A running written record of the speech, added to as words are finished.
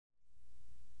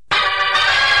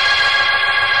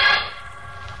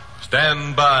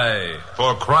Stand by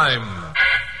for crime.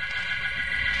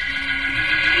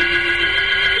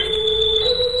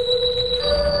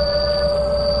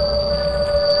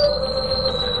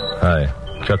 Hi,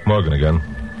 Chuck Morgan again.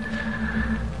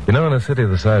 You know, in a city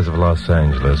the size of Los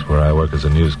Angeles, where I work as a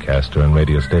newscaster on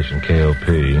radio station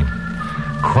KOP,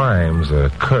 crimes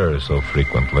occur so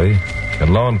frequently,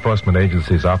 and law enforcement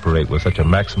agencies operate with such a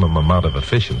maximum amount of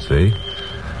efficiency,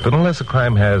 that unless a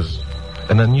crime has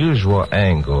an unusual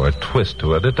angle or twist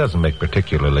to it, it doesn't make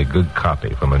particularly good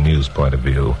copy from a news point of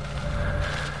view.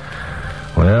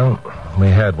 Well, we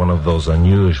had one of those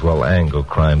unusual angle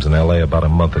crimes in L.A. about a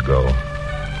month ago.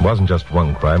 It wasn't just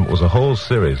one crime, it was a whole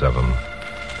series of them.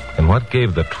 And what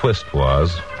gave the twist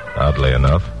was, oddly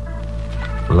enough,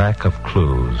 lack of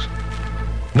clues.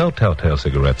 No telltale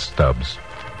cigarette stubs.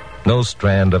 No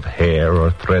strand of hair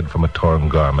or thread from a torn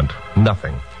garment.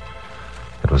 Nothing.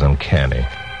 It was uncanny.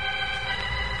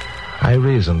 I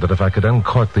reasoned that if I could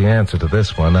uncork the answer to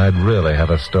this one, I'd really have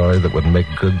a story that would make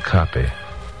good copy.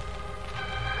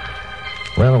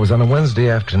 Well, it was on a Wednesday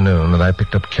afternoon that I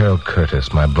picked up Carol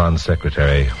Curtis, my blonde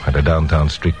secretary, at a downtown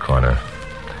street corner.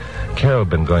 Carol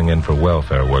had been going in for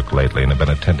welfare work lately and had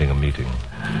been attending a meeting.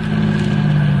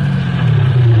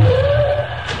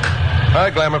 Hi,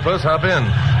 Glamour Puss. Hop in.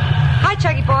 Hi,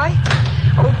 Chucky boy.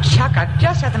 Oh, Chuck, I've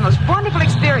just had the most wonderful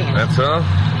experience. That's all?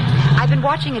 I've been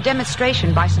watching a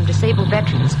demonstration by some disabled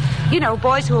veterans. You know,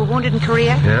 boys who were wounded in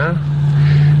Korea. Yeah?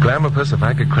 Glamour Puss, if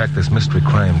I could crack this mystery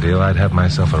crime deal, I'd have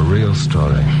myself a real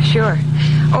story. Sure.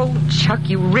 Oh, Chuck,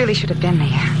 you really should have been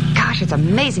there. Gosh, it's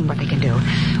amazing what they can do.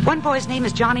 One boy's name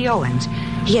is Johnny Owens.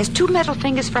 He has 2 metal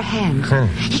fingers for hands.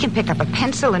 He can pick up a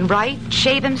pencil and write,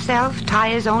 shave himself, tie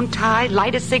his own tie,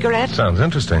 light a cigarette. Sounds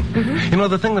interesting. Mm-hmm. You know,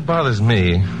 the thing that bothers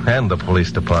me and the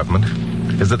police department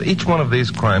is that each one of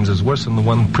these crimes is worse than the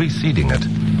one preceding it.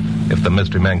 If the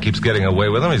mystery man keeps getting away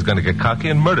with them, he's going to get cocky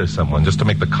and murder someone just to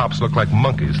make the cops look like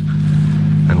monkeys.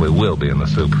 And we will be in the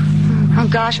soup. Oh,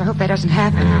 gosh, I hope that doesn't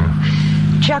happen.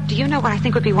 Yeah. Chuck, do you know what I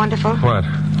think would be wonderful? What?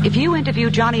 If you interview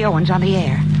Johnny Owens on the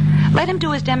air. Let him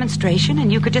do his demonstration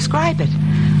and you could describe it.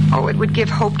 Oh, it would give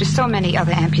hope to so many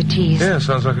other amputees. Yeah,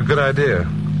 sounds like a good idea.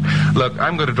 Look,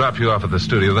 I'm going to drop you off at the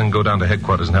studio, then go down to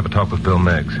headquarters and have a talk with Bill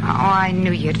Meggs. Oh, I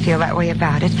knew you'd feel that way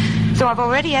about it. So I've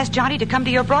already asked Johnny to come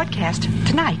to your broadcast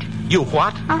tonight. You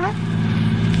what? Uh-huh.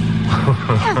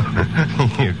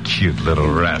 You cute little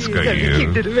rascal, you.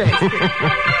 Cute little rascal.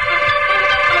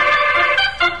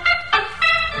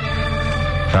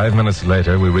 5 minutes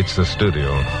later, we reached the studio.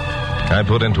 I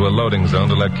put into a loading zone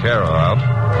to let Carol out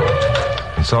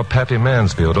and saw Pappy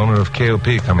Mansfield, owner of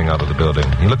KOP, coming out of the building.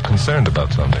 He looked concerned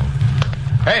about something.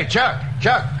 Hey, Chuck.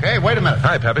 Hey, wait a minute.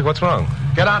 Hi, Pappy. What's wrong?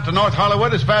 Get out to North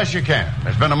Hollywood as fast as you can.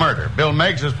 There's been a murder. Bill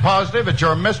Meggs is positive it's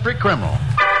your mystery criminal.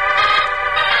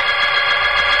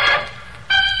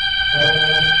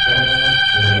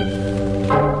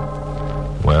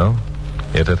 Well,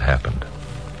 it had happened.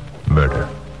 Murder.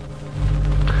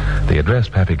 The address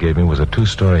Pappy gave me was a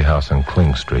 2-story house on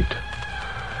Kling Street.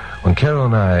 When Carol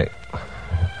and I...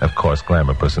 Of course,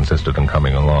 Glamour Puss insisted on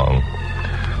coming along.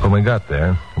 When we got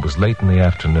there, it was late in the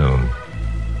afternoon.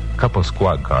 A couple of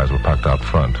squad cars were parked out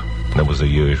front. And there was the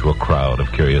usual crowd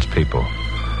of curious people.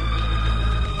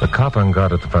 The cop on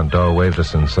guard at the front door waved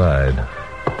us inside.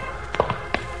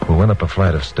 We went up a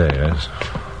flight of stairs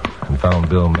and found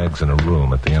Bill Meggs in a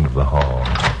room at the end of the hall.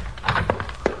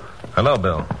 Hello,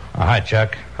 Bill. Hi,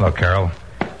 Chuck. Hello, Carol.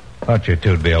 Thought you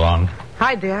two'd be along.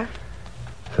 Hi, dear.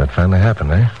 That finally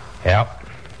happened, eh? Yeah.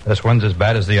 This one's as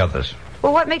bad as the others.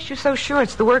 Well, what makes you so sure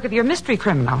it's the work of your mystery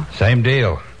criminal? Same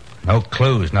deal. No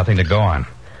clues, nothing to go on.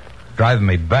 Driving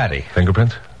me batty.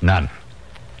 Fingerprints? None.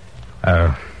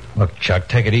 Look, Chuck,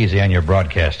 take it easy on your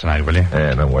broadcast tonight, will you?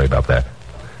 Yeah, don't worry about that.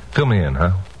 Fill me in,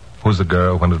 huh? Who's the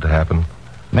girl? When did it happen?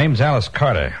 Name's Alice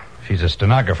Carter. She's a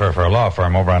stenographer for a law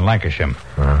firm over on Lancashire.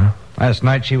 Uh-huh. Last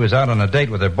night she was out on a date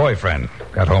with her boyfriend.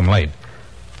 Got home late.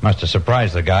 Must have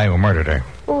surprised the guy who murdered her.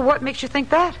 Well, what makes you think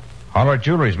that? All her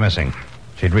jewelry's missing.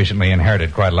 She'd recently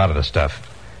inherited quite a lot of the stuff.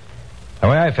 The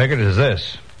way I figured it is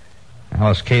this.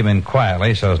 Alice came in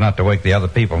quietly so as not to wake the other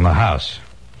people in the house.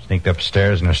 Sneaked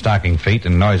upstairs in her stocking feet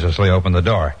and noiselessly opened the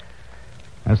door.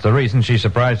 That's the reason she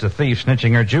surprised the thief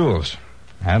snitching her jewels.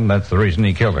 And that's the reason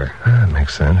he killed her. That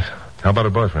makes sense. How about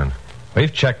her boyfriend?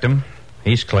 We've checked him.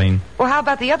 He's clean. Well, how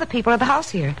about the other people at the house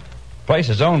here? Place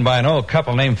is owned by an old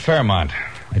couple named Fairmont.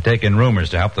 They take in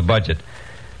roomers to help the budget.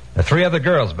 The 3 other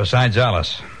girls besides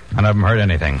Alice. None of them heard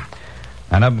anything.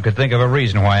 None of them could think of a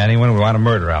reason why anyone would want to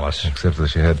murder Alice. Except that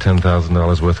she had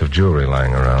 $10,000 worth of jewelry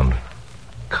lying around.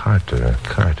 Carter.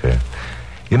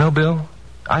 You know, Bill,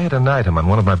 I had an item on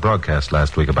one of my broadcasts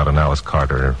last week about an Alice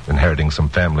Carter inheriting some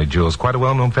family jewels. Quite a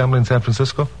well-known family in San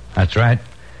Francisco. That's right.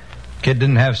 Kid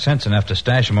didn't have sense enough to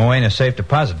stash them away in a safe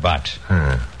deposit box.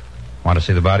 Want to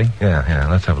see the body? Yeah,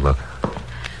 let's have a look.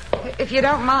 If you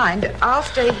don't mind, I'll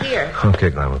stay here. Okay,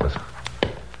 Glamorous.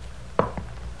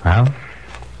 Well,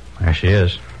 there she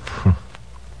is.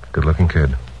 Good-looking kid.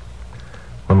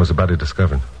 When was the body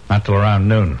discovered? Not till around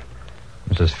noon.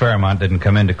 Mrs. Fairmont didn't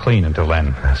come in to clean until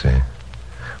then. I see.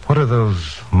 What are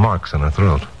those marks on her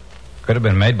throat? Could have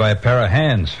been made by a pair of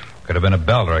hands. Could have been a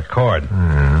belt or a cord.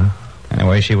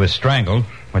 Anyway, she was strangled,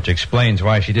 which explains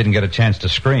why she didn't get a chance to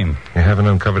scream. You haven't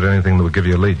uncovered anything that would give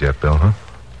you a lead yet, Bill, huh?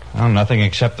 Well, nothing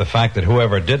except the fact that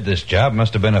whoever did this job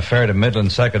must have been a fair to middling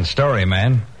second-story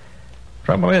man.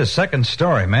 Trouble is,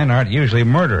 second-story men aren't usually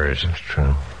murderers. That's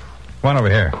true. Come on over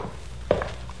here.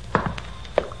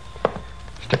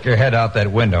 Stick your head out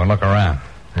that window and look around.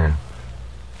 Yeah.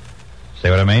 See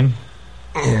what I mean?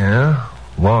 Yeah.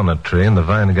 Walnut tree and the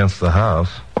vine against the house.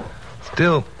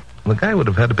 Still, the guy would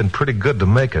have had to have been pretty good to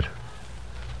make it.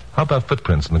 How about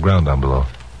footprints in the ground down below?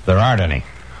 There aren't any.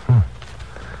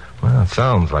 Well, it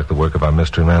sounds like the work of our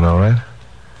mystery man, all right.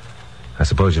 I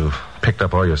suppose you've picked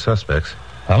up all your suspects.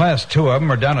 The last two of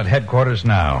them are down at headquarters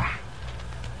now.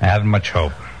 I haven't much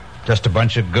hope. Just a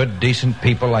bunch of good, decent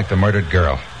people like the murdered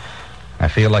girl. I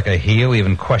feel like a heel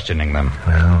even questioning them.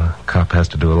 Well, a cop has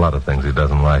to do a lot of things he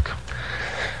doesn't like.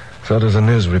 So does a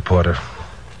news reporter.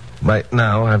 Right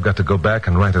now, I've got to go back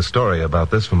and write a story about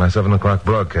this for my 7 o'clock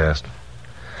broadcast.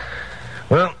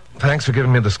 Well, thanks for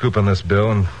giving me the scoop on this,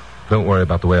 Bill, and don't worry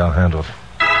about the way I'll handle it.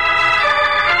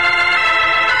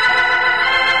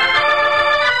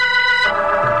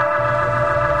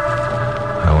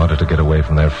 I wanted to get away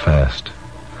from there fast.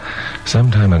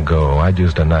 Some time ago, I'd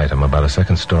used an item about a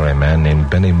second-story man named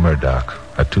Benny Murdoch,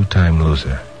 a 2-time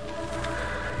loser.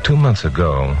 2 months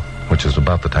ago, which is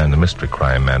about the time the mystery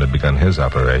crime man had begun his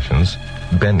operations,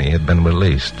 Benny had been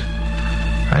released.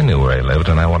 I knew where he lived,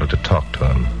 and I wanted to talk to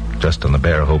him, just in the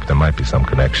bare hope there might be some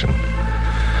connection.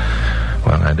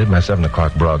 Well, I did my 7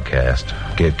 o'clock broadcast,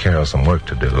 gave Carol some work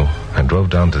to do, and drove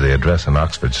down to the address in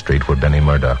Oxford Street where Benny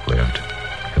Murdoch lived.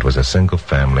 It was a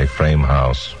single-family frame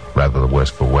house, rather the worse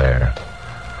for wear.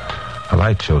 A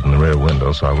light showed in the rear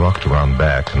window, so I walked around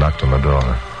back and knocked on the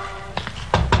door.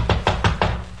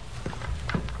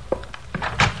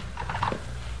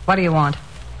 What do you want?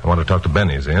 I want to talk to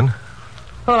Benny. Is he in?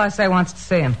 Who'll I say wants to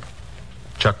see him?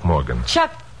 Chuck Morgan.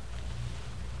 Chuck.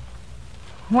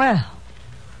 Well,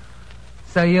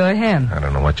 so you're him. I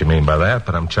don't know what you mean by that,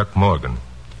 but I'm Chuck Morgan.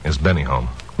 Is Benny home?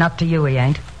 Not to you, he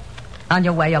ain't. On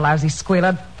your way, you lousy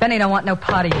squealer. Benny don't want no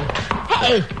part of you.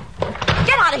 Hey,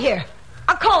 get out of here.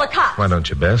 I'll call the cops. Why don't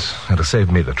you, Bess? It'll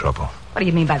save me the trouble. What do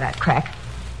you mean by that, Crack?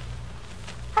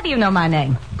 How do you know my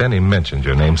name? Benny mentioned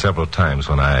your name several times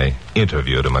when I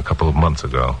interviewed him a couple of months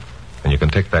ago. And you can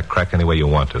take that crack any way you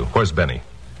want to. Where's Benny?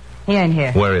 He ain't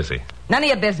here. Where is he? None of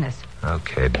your business.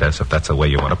 Okay, Bess, if that's the way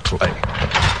you want to play.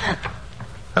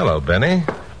 Hello, Benny.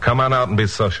 Come on out and be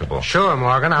sociable. Sure,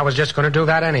 Morgan. I was just going to do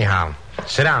that anyhow.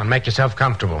 Sit down. Make yourself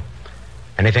comfortable.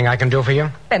 Anything I can do for you?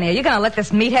 Benny, are you going to let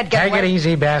this meathead get Take away? it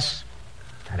easy, Bess.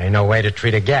 That ain't no way to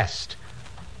treat a guest.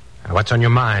 Now, what's on your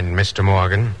mind, Mr.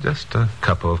 Morgan? Just a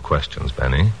couple of questions,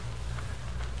 Benny.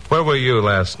 Where were you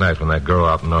last night when that girl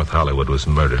out in North Hollywood was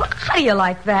murdered? How do you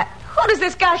like that? Who does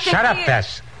this guy think Shut up, he is?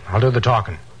 Bess. I'll do the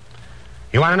talking.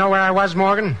 You want to know where I was,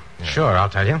 Morgan? Yeah. Sure, I'll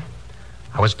tell you.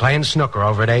 I was playing snooker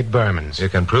over at Abe Berman's. You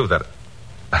can prove that.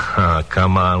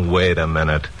 Come on, wait a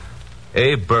minute.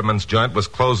 Abe Berman's joint was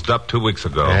closed up 2 weeks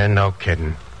ago. No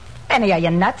kidding. Benny, are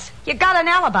you nuts? You got an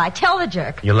alibi. Tell the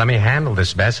jerk. You let me handle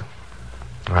this, Bess.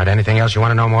 All right, anything else you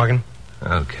want to know, Morgan?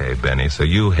 Okay, Benny, so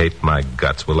you hate my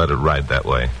guts. We'll let it ride that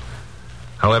way.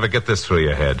 However, get this through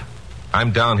your head.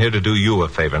 I'm down here to do you a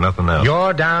favor, nothing else.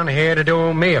 You're down here to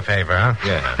do me a favor, huh?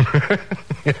 Yeah.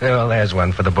 Well, there's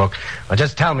one for the book. Well,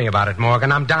 just tell me about it,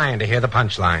 Morgan. I'm dying to hear the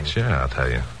punchline. Sure, I'll tell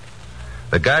you.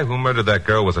 The guy who murdered that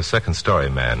girl was a second-story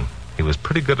man. He was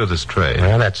pretty good at his trade.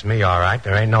 Well, that's me, all right.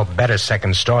 There ain't no better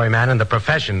second-story man in the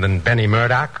profession than Benny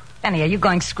Murdoch. Benny, are you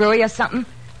going screwy or something?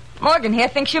 Morgan here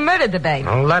thinks you murdered the babe.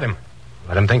 Oh, let him.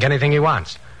 Let him think anything he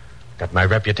wants. Got my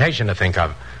reputation to think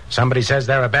of. Somebody says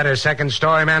they're a better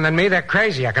second-story man than me, they're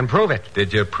crazy. I can prove it.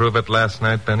 Did you prove it last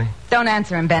night, Benny? Don't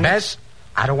answer him, Benny. Bess,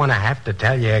 I don't want to have to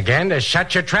tell you again to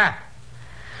shut your trap.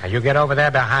 Now, you get over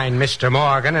there behind Mr.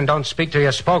 Morgan and don't speak till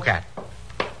you're spoke at.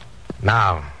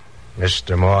 Now,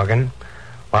 Mr. Morgan,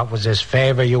 what was this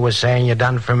favor you were saying you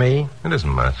done for me? It isn't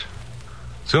much.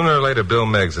 Sooner or later, Bill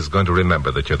Meggs is going to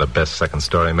remember that you're the best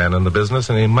second-story man in the business,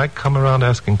 and he might come around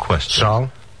asking questions. So?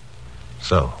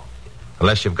 So,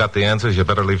 Unless you've got the answers, you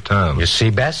better leave town. You see,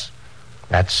 Bess?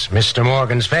 That's Mr.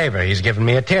 Morgan's favor. He's giving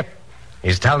me a tip.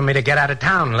 He's telling me to get out of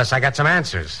town unless I got some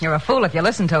answers. You're a fool if you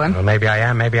listen to him. Well, maybe I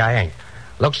am, maybe I ain't.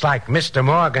 Looks like Mr.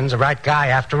 Morgan's the right guy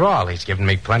after all. He's given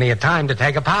me plenty of time to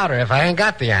take a powder if I ain't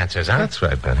got the answers, huh? That's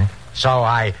right, Benny. So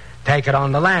I take it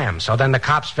on the lam. So then the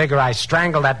cops figure I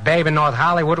strangled that babe in North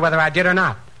Hollywood whether I did or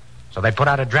not. So they put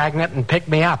out a dragnet and picked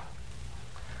me up.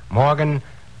 Morgan,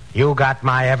 you got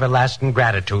my everlasting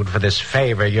gratitude for this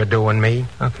favor you're doing me.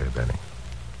 Okay, Benny.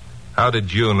 How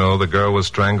did you know the girl was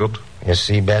strangled? You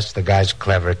see, Bess, the guy's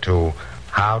clever, too.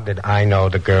 How did I know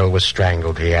the girl was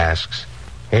strangled, he asks.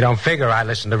 He don't figure I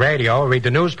listen to radio or read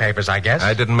the newspapers, I guess.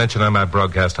 I didn't mention on my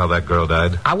broadcast how that girl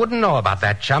died. I wouldn't know about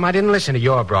that, chum. I didn't listen to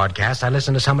your broadcast. I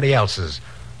listened to somebody else's.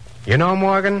 You know,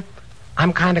 Morgan,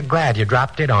 I'm kind of glad you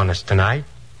dropped in on us tonight.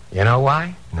 You know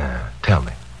why? Nah, tell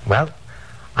me. Well,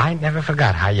 I never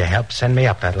forgot how you helped send me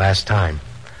up that last time.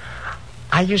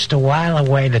 I used to while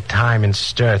away the time and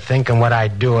stir thinking what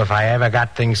I'd do if I ever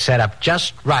got things set up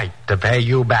just right to pay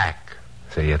you back.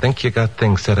 So you think you got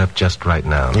things set up just right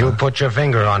now? You put your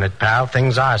finger on it, pal.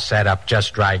 Things are set up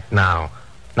just right now.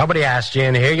 Nobody asked you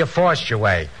in here. You forced your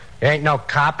way. You ain't no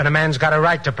cop, and a man's got a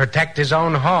right to protect his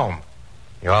own home.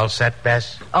 You all set,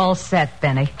 Bess? All set,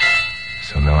 Benny.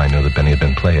 So now I knew that Benny had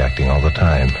been play acting all the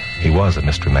time. He was a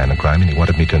mystery man of crime, and he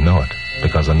wanted me to know it,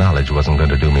 because the knowledge wasn't going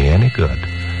to do me any good.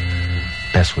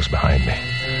 Bess was behind me,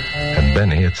 and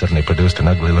Benny had suddenly produced an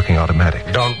ugly-looking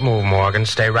automatic. Don't move, Morgan.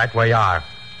 Stay right where you are.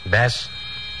 Bess,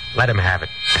 let him have it.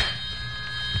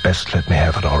 Bess let me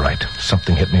have it, all right.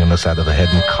 Something hit me on the side of the head,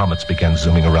 and comets began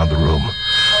zooming around the room.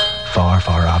 Far,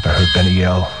 far off, I heard Benny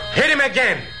yell, "Hit him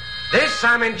again! This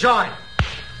I'm enjoying."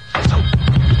 So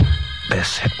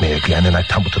Bess hit me again, and I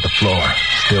tumbled to the floor,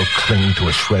 still clinging to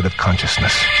a shred of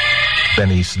consciousness.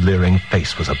 Benny's leering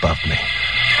face was above me.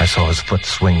 I saw his foot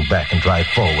swing back and drive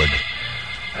forward,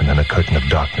 and then a curtain of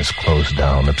darkness closed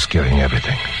down, obscuring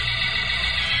everything.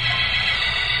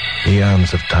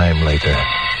 Eons of time later,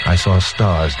 I saw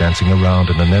stars dancing around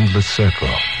in an endless circle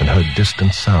and heard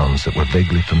distant sounds that were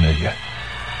vaguely familiar.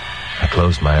 I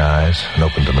closed my eyes and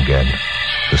opened them again.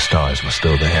 The stars were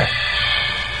still there.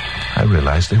 I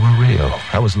realized they were real.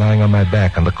 I was lying on my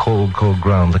back on the cold, cold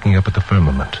ground looking up at the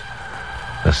firmament.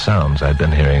 The sounds I'd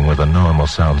been hearing were the normal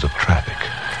sounds of traffic.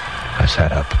 I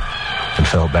sat up and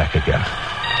fell back again,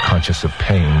 conscious of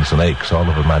pains and aches all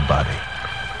over my body.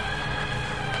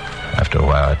 After a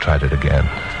while, I tried it again.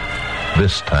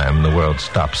 This time, the world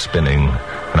stopped spinning,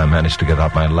 and I managed to get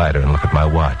out my lighter and look at my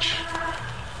watch.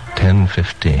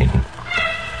 10:15.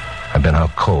 I'd been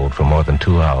out cold for more than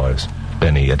 2 hours.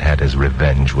 Benny had had his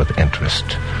revenge with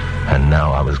interest, and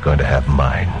now I was going to have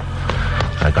mine.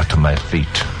 I got to my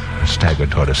feet and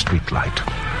staggered toward a street light.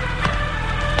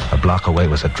 A block away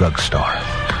was a drugstore.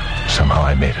 Somehow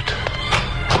I made it.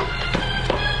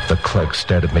 The clerk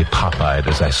stared at me pop-eyed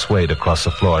as I swayed across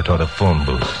the floor toward a phone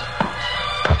booth.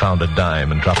 I found a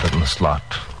dime and dropped it in the slot.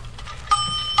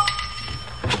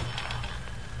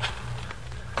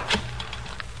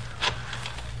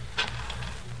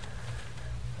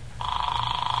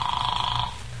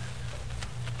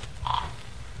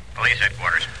 Police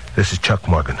headquarters. This is Chuck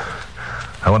Morgan.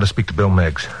 I want to speak to Bill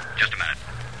Meggs. Just a minute.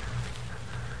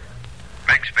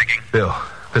 Meggs speaking. Bill,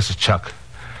 this is Chuck.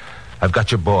 I've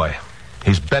got your boy.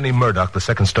 He's Benny Murdoch, the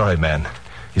second-story man.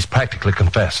 He's practically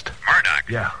confessed. Murdoch?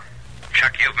 Yeah.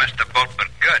 Chuck, you've missed the boat, but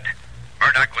good.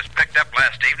 Murdoch was picked up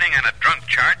last evening on a drunk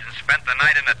charge and spent the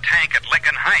night in a tank at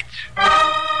Lincoln Heights.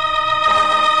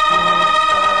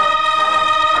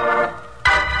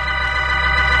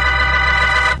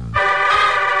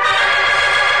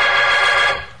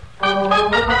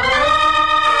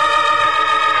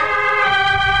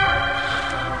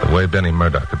 The way Benny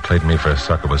Murdoch had played me for a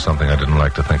sucker was something I didn't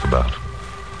like to think about.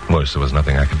 Worse, there was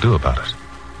nothing I could do about it,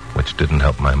 which didn't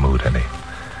help my mood any.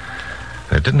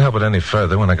 And it didn't help it any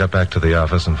further when I got back to the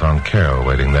office and found Carol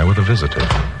waiting there with a visitor.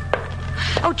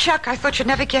 Oh, Chuck, I thought you'd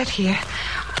never get here.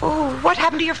 Oh, what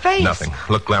happened to your face? Nothing.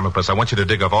 Look, Glamourpuss, I want you to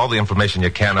dig up all the information you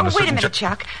can on a Wait certain... a minute,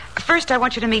 Chuck. First, I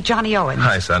want you to meet Johnny Owens.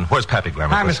 Hi, son. Where's Pappy, Glamourpuss?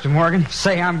 Hi, Mr. Morgan.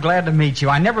 Say, I'm glad to meet you.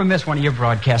 I never miss one of your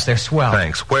broadcasts. They're swell.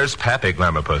 Thanks. Where's Pappy,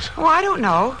 Glamourpuss? Oh, I don't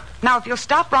know. Now, if you'll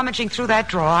stop rummaging through that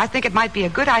drawer, I think it might be a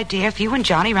good idea if you and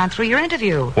Johnny ran through your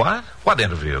interview. What? What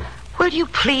interview? Will you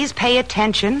please pay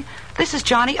attention? This is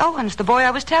Johnny Owens, the boy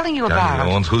I was telling you about.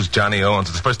 Johnny Owens? Who's Johnny Owens?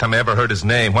 It's the first time I ever heard his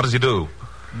name. What does he do?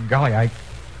 Golly,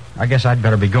 I guess I'd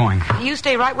better be going. You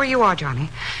stay right where you are, Johnny.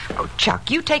 Oh, Chuck,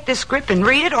 you take this script and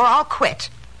read it, or I'll quit.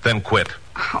 Then quit.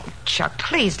 Oh, Chuck,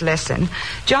 please listen.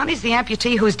 Johnny's the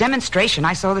amputee whose demonstration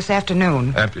I saw this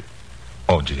afternoon.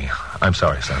 Oh, gee. I'm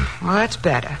sorry, son. Well, that's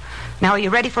better. Now, are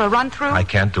you ready for a run-through? I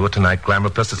can't do it tonight,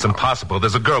 Glamour. Plus, it's impossible.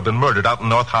 There's a girl been murdered out in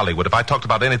North Hollywood. If I talked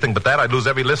about anything but that, I'd lose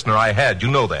every listener I had. You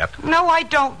know that. No, I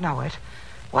don't know it.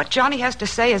 What Johnny has to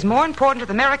say is more important to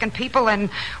the American people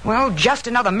than, well, just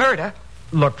another murder.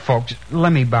 Look, folks,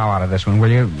 let me bow out of this one,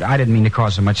 will you? I didn't mean to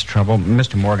cause so much trouble.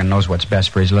 Mr. Morgan knows what's best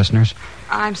for his listeners.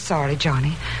 I'm sorry,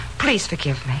 Johnny. Please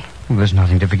forgive me. Well, there's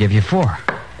nothing to forgive you for.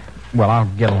 Well, I'll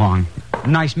get along.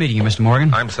 Nice meeting you, Mr.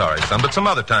 Morgan. I'm sorry, son, but some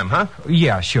other time, huh?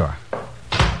 Yeah, sure.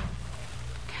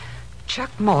 Chuck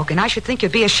Morgan, I should think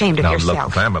you'd be ashamed of yourself.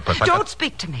 Look, Glamour, but Don't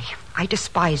speak to me. I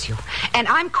despise you. And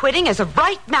I'm quitting as of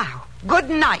right now. Good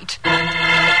night.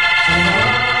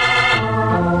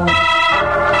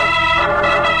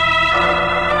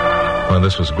 Well,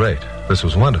 this was great. This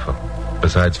was wonderful.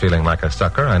 Besides feeling like a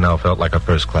sucker, I now felt like a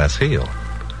first-class heel.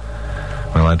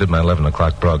 Well, I did my 11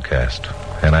 o'clock broadcast,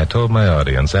 and I told my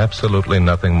audience absolutely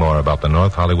nothing more about the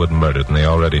North Hollywood murder than they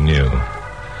already knew.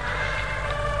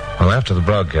 Well, after the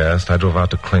broadcast, I drove out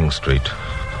to Kling Street.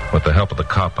 With the help of the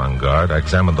cop on guard, I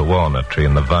examined the walnut tree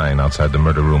and the vine outside the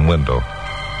murder room window.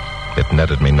 It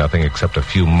netted me nothing except a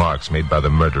few marks made by the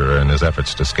murderer in his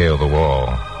efforts to scale the wall.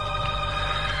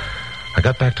 I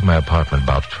got back to my apartment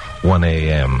about 1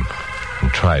 a.m.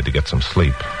 and tried to get some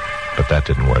sleep, but that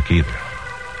didn't work either.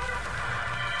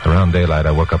 Around daylight,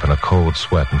 I woke up in a cold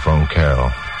sweat and phoned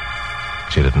Carol.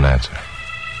 She didn't answer.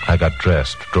 I got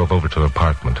dressed, drove over to her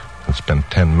apartment, and spent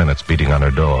 10 minutes beating on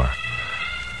her door.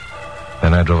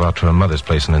 Then I drove out to her mother's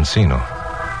place in Encino.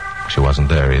 She wasn't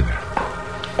there either.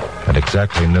 At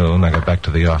exactly noon, I got back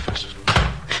to the office.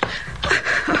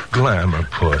 Glamour,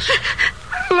 puss.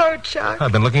 Hello, Chuck.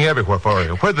 I've been looking everywhere for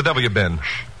you. Where the devil you been?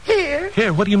 Here.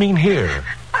 Here? What do you mean here?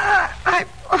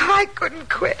 I couldn't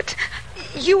quit.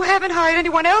 You haven't hired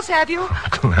anyone else, have you?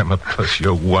 Glamour, puss,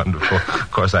 you're wonderful.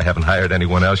 Of course, I haven't hired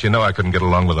anyone else. You know I couldn't get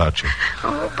along without you.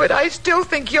 Oh, but I still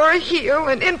think you're a heel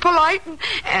and impolite,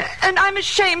 and I'm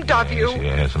ashamed of you.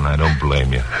 Yes, and I don't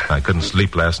blame you. I couldn't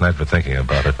sleep last night for thinking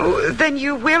about it. Oh, then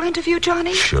you will interview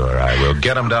Johnny? Sure, I will.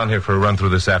 Get him down here for a run-through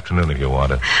this afternoon if you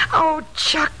want it. Oh,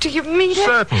 Chuck, do you mean it?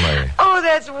 Certainly. Oh,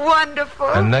 that's wonderful.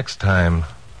 And next time,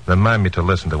 remind me to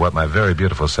listen to what my very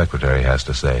beautiful secretary has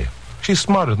to say. She's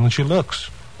smarter than she looks.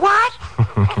 What?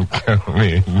 Tell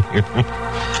me.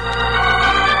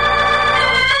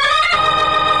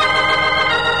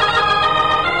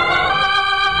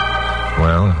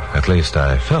 Well, at least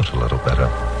I felt a little better.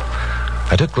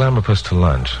 I took Glamourpuss to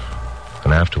lunch,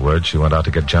 and afterwards she went out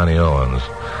to get Johnny Owens,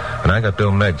 and I got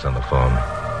Bill Meggs on the phone.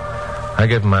 I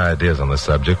gave him my ideas on the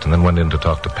subject and then went in to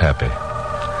talk to Pappy.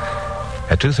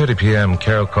 At 2:30 p.m.,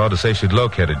 Carol called to say she'd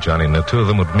located Johnny, and the two of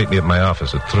them would meet me at my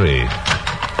office at 3.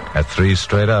 At 3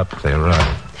 straight up, they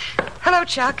arrived. Hello,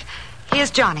 Chuck. Here's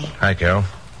Johnny. Hi, Carol.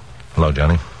 Hello,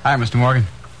 Johnny. Hi, Mr. Morgan.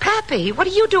 Pappy, what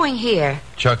are you doing here?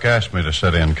 Chuck asked me to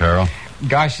sit in, Carol.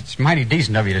 Gosh, it's mighty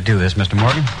decent of you to do this, Mr.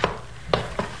 Morgan.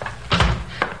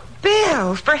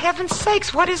 Bill, for heaven's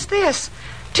sakes, what is this?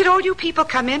 Did all you people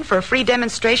come in for a free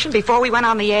demonstration before we went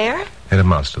on the air? It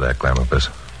amounts to that, Glamourpuss.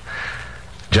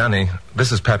 Johnny,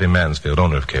 this is Pappy Mansfield,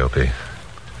 owner of KOP.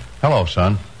 Hello,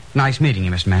 son. Nice meeting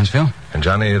you, Mr. Mansfield. And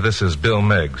Johnny, this is Bill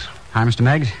Meggs. Hi, Mr.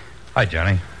 Meggs. Hi,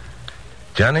 Johnny.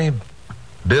 Johnny,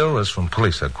 Bill is from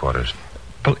police headquarters.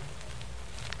 Oh,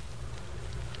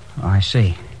 I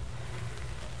see.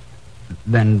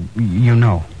 Then you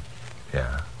know.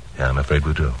 Yeah, I'm afraid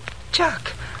we do. Chuck,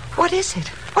 what is it?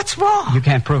 What's wrong? You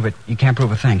can't prove it. You can't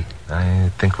prove a thing. I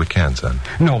think we can, son.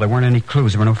 No, there weren't any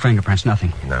clues. There were no fingerprints,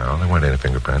 nothing. No, there weren't any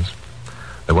fingerprints.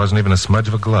 There wasn't even a smudge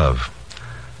of a glove.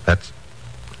 That's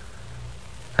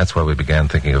why we began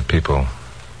thinking of people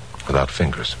without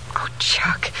fingers. Oh,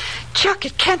 Chuck. Chuck,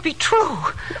 it can't be true.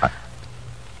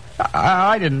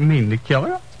 I didn't mean to kill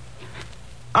her.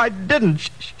 I didn't.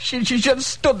 She just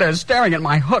stood there staring at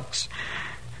my hooks.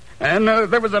 And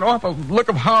there was that awful look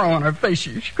of horror on her face.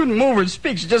 She couldn't move or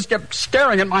speak. She just kept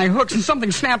staring at my hooks, and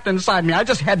something snapped inside me. I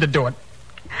just had to do it.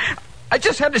 I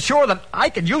just had to show her that I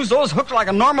could use those hooks like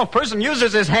a normal person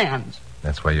uses his hands.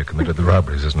 That's why you committed the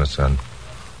robberies, isn't it, son?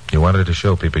 You wanted to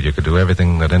show people you could do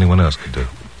everything that anyone else could do.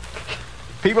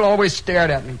 People always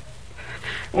stared at me.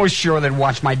 Oh, sure, they'd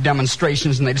watch my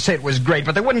demonstrations and they'd say it was great,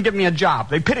 but they wouldn't give me a job.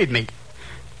 They pitied me.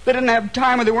 They didn't have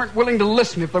time, or they weren't willing to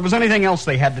listen if there was anything else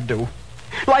they had to do.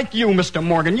 Like you, Mr.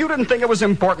 Morgan. You didn't think it was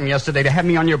important yesterday to have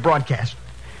me on your broadcast.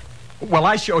 Well,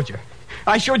 I showed you.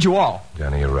 I showed you all.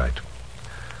 Johnny, you're right.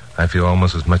 I feel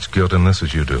almost as much guilt in this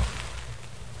as you do.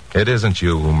 It isn't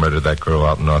you who murdered that girl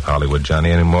out in North Hollywood, Johnny,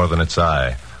 any more than it's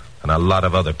I. And a lot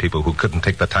of other people who couldn't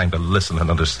take the time to listen and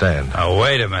understand. Now,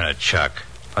 wait a minute, Chuck.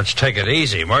 Let's take it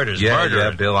easy. Murder's murder.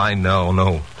 Yeah, Bill, I know.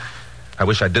 No. I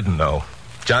wish I didn't know.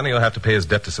 Johnny will have to pay his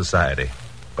debt to society.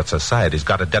 But society's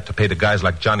got a debt to pay to guys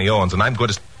like Johnny Owens, and I'm going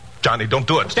to... Johnny, don't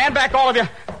do it. Stand back, all of you.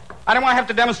 I don't want to have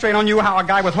to demonstrate on you how a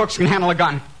guy with hooks can handle a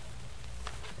gun.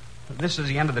 This is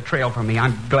the end of the trail for me.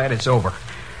 I'm glad it's over.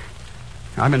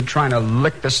 I've been trying to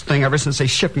lick this thing ever since they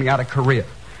shipped me out of Korea.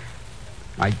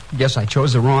 I guess I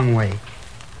chose the wrong way.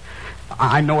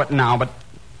 I know it now, but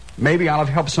maybe I'll have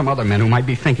helped some other men who might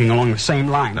be thinking along the same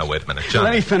lines. Now, wait a minute, Johnny.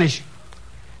 Let me finish.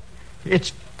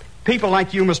 It's people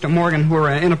like you, Mr. Morgan, who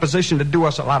are in a position to do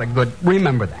us a lot of good.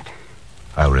 Remember that.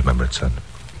 I'll remember it, son.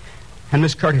 And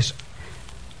Miss Curtis,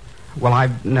 well,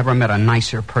 I've never met a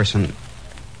nicer person.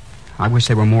 I wish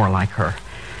they were more like her.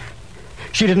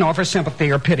 She didn't offer sympathy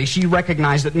or pity. She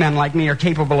recognized that men like me are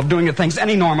capable of doing the things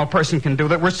any normal person can do,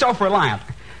 that we're self-reliant.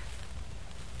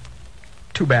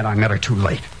 Too bad I met her too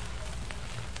late.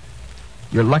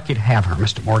 You're lucky to have her,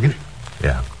 Mr. Morgan.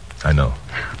 Yeah, I know.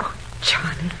 Oh,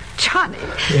 Johnny.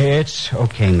 It's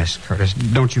okay, Miss Curtis.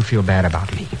 Don't you feel bad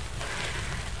about me.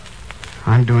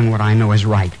 I'm doing what I know is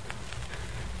right.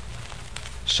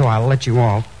 So I'll let you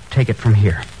all take it from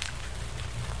here.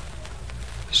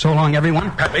 So long,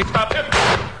 everyone. Pappy, stop him!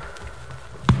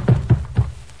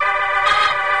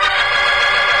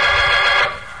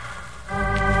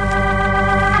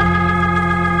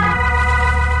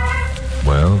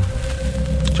 Well,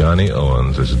 Johnny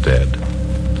Owens is dead.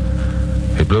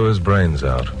 He blew his brains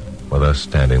out with us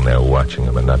standing there watching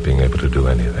him and not being able to do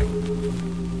anything.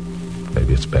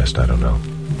 Maybe it's best, I don't know.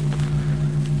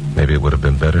 Maybe it would have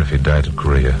been better if he died in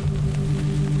Korea.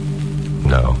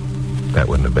 No, that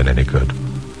wouldn't have been any good.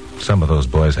 Some of those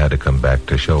boys had to come back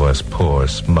to show us poor,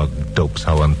 smug dopes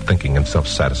how unthinking and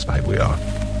self-satisfied we are.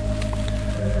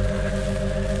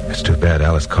 It's too bad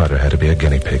Alice Carter had to be a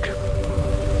guinea pig.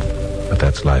 But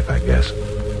that's life, I guess.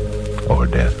 Or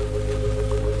death.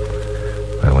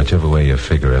 Well, whichever way you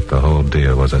figure it, the whole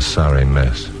deal was a sorry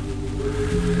mess.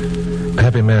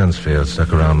 Pappy Mansfield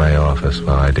stuck around my office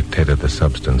while I dictated the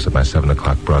substance of my 7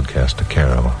 o'clock broadcast to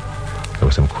Carol. There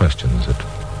were some questions that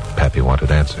Pappy wanted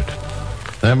answered.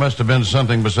 There must have been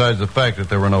something besides the fact that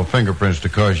there were no fingerprints to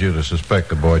cause you to suspect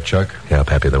the boy, Chuck. Yeah,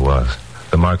 Pappy, there was.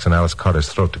 The marks on Alice Carter's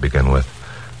throat to begin with.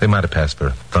 They might have passed for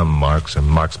thumb marks or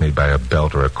marks made by a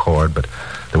belt or a cord, but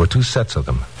there were 2 sets of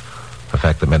them. A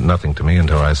fact that meant nothing to me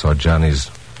until I saw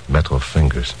Johnny's metal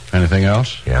fingers. Anything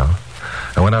else? Yeah.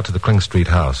 I went out to the Kling Street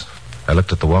house. I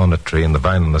looked at the walnut tree and the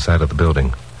vine on the side of the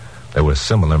building. There were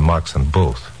similar marks on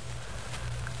both.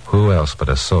 Who else but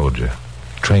a soldier,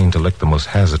 trained to lick the most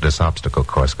hazardous obstacle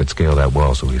course, could scale that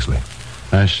wall so easily?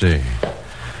 I see.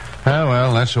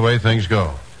 Well, that's the way things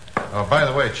go. Oh, by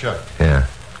the way, Chuck. Yeah?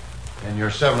 In your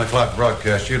 7 o'clock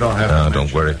broadcast, you don't have No, to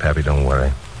don't worry, Pappy, don't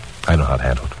worry. I know how to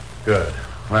handle it. Good.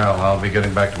 Well, I'll be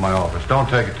getting back to my office. Don't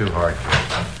take it too hard,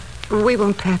 Chuck. We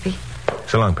won't, Pappy.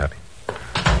 So long, Pappy.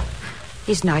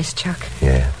 He's nice, Chuck.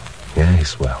 Yeah, he's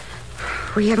swell.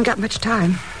 We haven't got much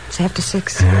time. It's after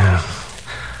 6. Yeah.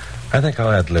 I think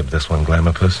I'll ad-lib this one,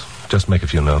 Glamourpuss. Just make a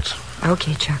few notes.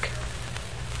 Okay, Chuck.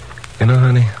 You know,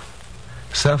 honey,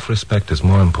 self-respect is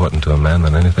more important to a man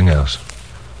than anything else.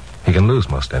 He can lose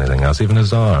most anything else, even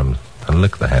his arms, and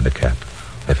lick the handicap,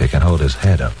 if he can hold his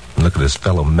head up and look at his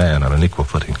fellow man on an equal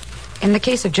footing. In the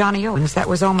case of Johnny Owens, that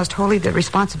was almost wholly the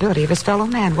responsibility of his fellow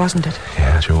man, wasn't it?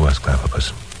 Yeah, it sure was,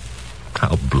 Glamourpuss.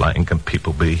 How blind can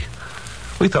people be?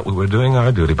 We thought we were doing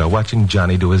our duty by watching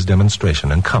Johnny do his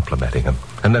demonstration and complimenting him,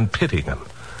 and then pitying him.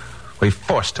 We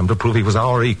forced him to prove he was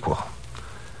our equal.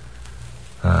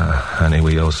 Honey,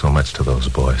 we owe so much to those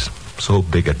boys. So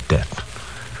big a debt.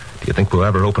 Do you think we'll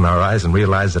ever open our eyes and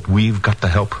realize that we've got to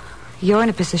help? You're in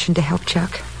a position to help,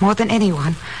 Chuck. More than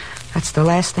anyone. That's the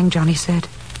last thing Johnny said.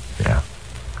 Yeah.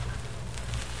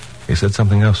 He said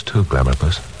something else, too,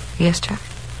 Glamourpuss. Yes, Chuck?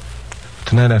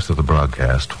 Tonight after the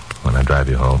broadcast, when I drive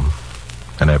you home,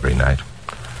 and every night,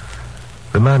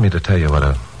 remind me to tell you what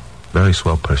a very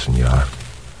swell person you are.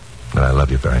 And I love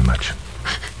you very much.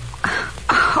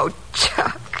 Oh,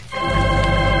 Chuck.